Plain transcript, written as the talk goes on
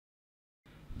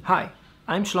Hi,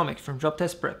 I'm Shlomek from Job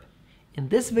Test Prep. In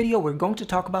this video we're going to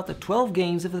talk about the 12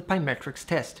 games of the Pymetrics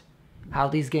test, how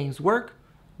these games work,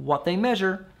 what they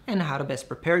measure, and how to best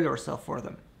prepare yourself for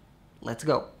them. Let's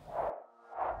go!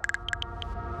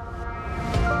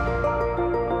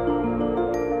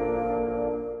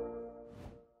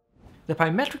 The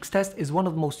Pymetrics test is one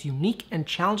of the most unique and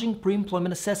challenging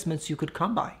pre-employment assessments you could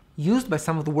come by. Used by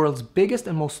some of the world's biggest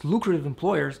and most lucrative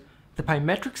employers, the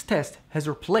Pymetrics test has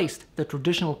replaced the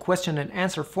traditional question and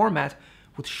answer format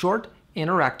with short,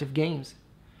 interactive games.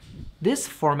 This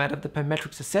format of the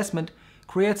Pymetrics assessment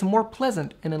creates a more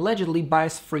pleasant and allegedly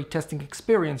bias-free testing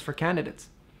experience for candidates.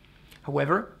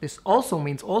 However, this also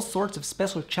means all sorts of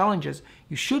special challenges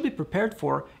you should be prepared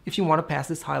for if you want to pass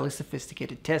this highly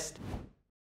sophisticated test.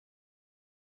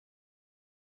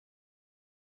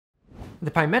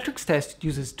 The Pymetrics test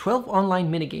uses 12 online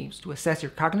minigames to assess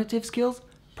your cognitive skills,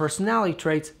 personality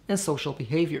traits, and social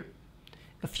behavior.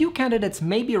 A few candidates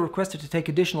may be requested to take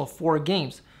additional 4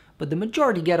 games, but the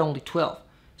majority get only 12,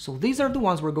 so these are the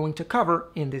ones we're going to cover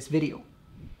in this video.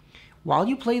 While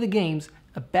you play the games,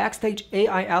 a backstage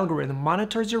AI algorithm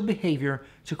monitors your behavior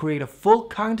to create a full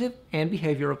cognitive and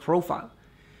behavioral profile.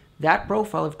 That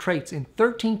profile of traits in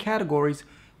 13 categories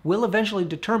will eventually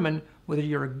determine whether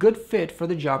you're a good fit for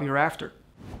the job you're after.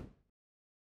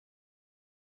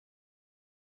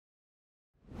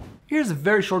 Here's a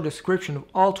very short description of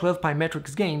all 12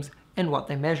 Pymetrics games and what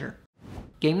they measure.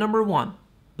 Game number 1,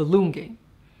 Balloon Game.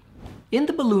 In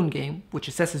the balloon game, which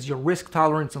assesses your risk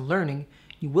tolerance and learning,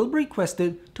 you will be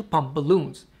requested to pump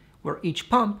balloons, where each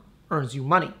pump earns you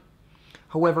money.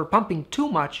 However, pumping too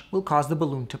much will cause the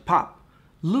balloon to pop,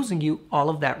 losing you all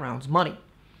of that round's money.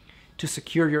 To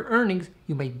secure your earnings,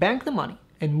 you may bank the money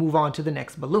and move on to the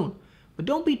next balloon, but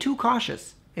don't be too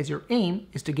cautious, as your aim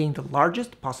is to gain the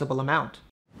largest possible amount.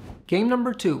 Game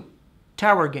number 2,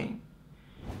 Tower Game.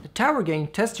 The Tower Game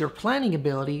tests your planning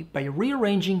ability by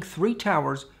rearranging 3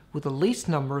 towers with the least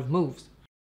number of moves.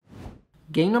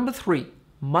 Game number 3,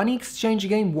 Money Exchange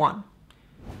Game 1.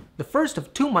 The first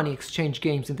of 2 money exchange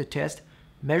games in the test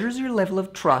measures your level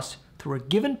of trust through a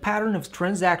given pattern of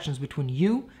transactions between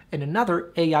you and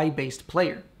another AI-based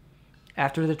player.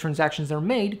 After the transactions are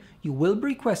made, you will be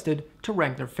requested to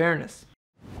rank their fairness.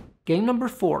 Game number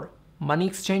 4, Money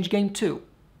Exchange Game 2.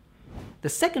 The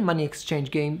second money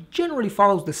exchange game generally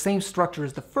follows the same structure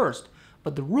as the first,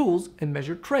 but the rules and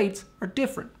measured traits are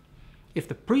different. If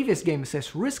the previous game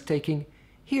assessed risk-taking,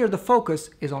 here the focus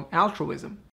is on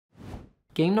altruism.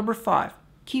 Game number 5,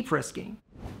 Keypress Game.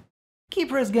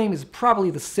 Keypress Game is probably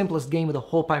the simplest game of the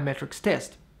whole Pymetrics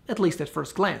test, at least at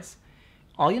first glance.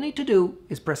 All you need to do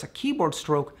is press a keyboard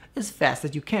stroke as fast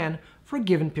as you can for a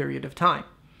given period of time.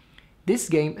 This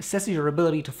game assesses your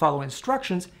ability to follow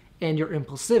instructions and your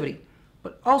impulsivity,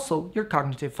 but also your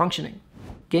cognitive functioning.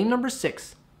 Game number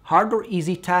 6, Hard or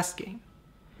Easy Task Game.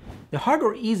 The Hard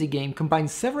or Easy game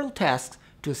combines several tasks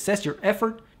to assess your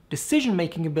effort,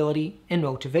 decision-making ability, and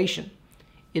motivation.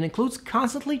 It includes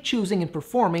constantly choosing and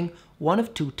performing one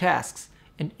of 2 tasks,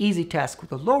 an easy task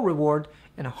with a low reward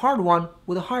and a hard one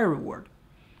with a higher reward.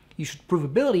 You should prove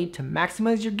ability to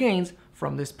maximize your gains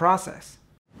from this process.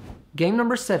 Game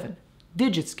number 7,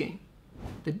 Digits Game.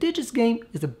 The Digits game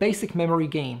is a basic memory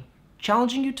game,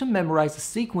 challenging you to memorize a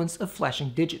sequence of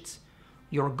flashing digits.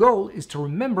 Your goal is to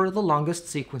remember the longest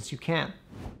sequence you can.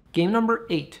 Game number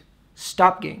 8,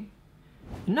 Stop Game.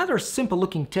 Another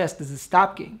simple-looking test is the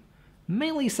Stop Game,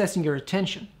 mainly assessing your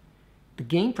attention. The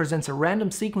game presents a random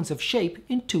sequence of shape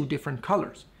in 2 different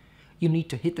colors. You need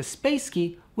to hit the space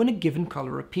key when a given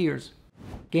color appears.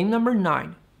 Game number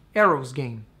 9, Arrows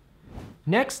Game.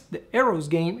 Next, the Arrows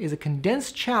Game is a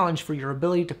condensed challenge for your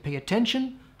ability to pay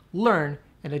attention, learn,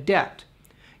 and adapt.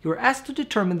 You are asked to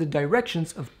determine the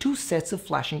directions of 2 sets of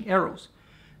flashing arrows.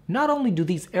 Not only do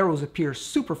these arrows appear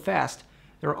super fast,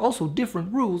 there are also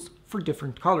different rules for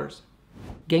different colors.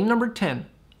 Game number 10,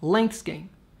 Lengths Game.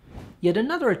 Yet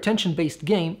another attention-based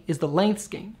game is the Lengths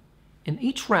Game. In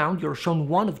each round, you are shown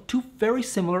one of 2 very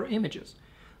similar images.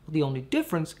 The only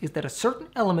difference is that a certain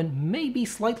element may be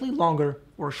slightly longer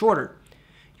or shorter.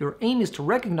 Your aim is to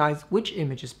recognize which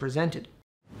image is presented.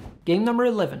 Game number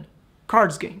 11,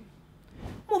 Cards Game.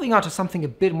 Moving on to something a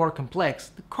bit more complex,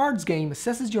 the Cards Game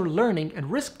assesses your learning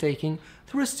and risk-taking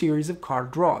through a series of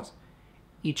card draws.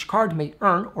 Each card may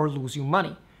earn or lose you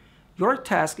money. Your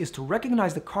task is to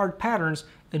recognize the card patterns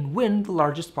and win the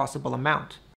largest possible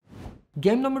amount.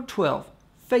 Game number 12,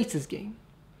 Faces Game.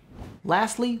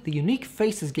 Lastly, the unique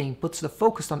Faces Game puts the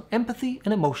focus on empathy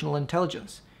and emotional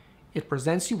intelligence. It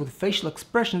presents you with facial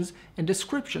expressions and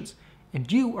descriptions,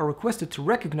 and you are requested to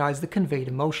recognize the conveyed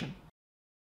emotion.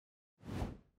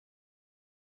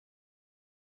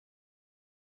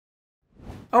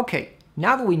 Okay,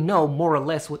 now that we know more or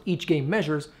less what each game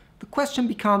measures, the question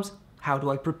becomes, how do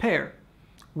I prepare?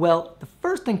 Well, the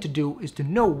first thing to do is to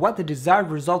know what the desired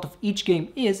result of each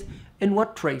game is and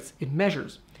what traits it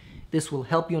measures. This will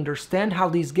help you understand how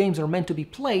these games are meant to be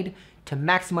played to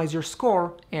maximize your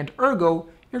score and, ergo,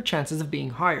 your chances of being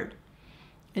hired.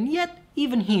 And yet,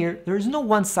 even here, there is no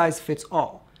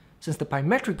one-size-fits-all. Since the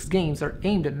Pymetrics games are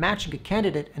aimed at matching a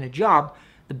candidate and a job,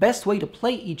 the best way to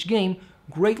play each game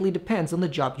greatly depends on the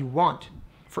job you want.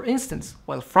 For instance,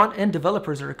 while front-end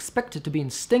developers are expected to be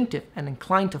instinctive and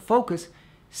inclined to focus,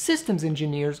 systems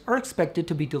engineers are expected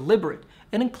to be deliberate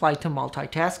and inclined to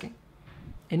multitasking.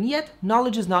 And yet,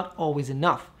 knowledge is not always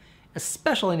enough,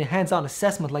 especially in a hands-on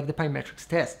assessment like the Pymetrics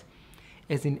test.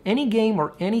 As in any game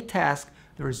or any task,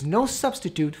 there is no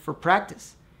substitute for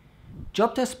practice.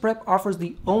 Job Test Prep offers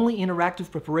the only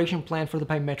interactive preparation plan for the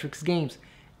Pymetrics games,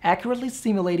 accurately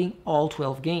simulating all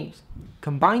 12 games.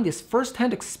 Combine this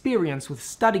first-hand experience with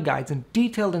study guides and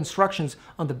detailed instructions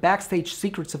on the backstage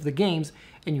secrets of the games,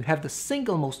 and you have the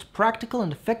single most practical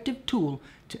and effective tool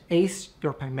to ace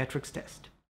your Pymetrics test.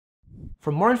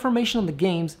 For more information on the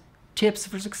games, tips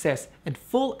for success, and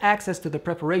full access to the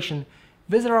preparation,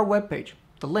 visit our webpage.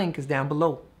 The link is down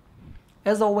below.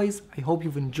 As always, I hope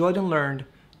you've enjoyed and learned.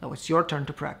 Now it's your turn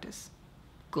to practice.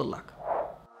 Good luck.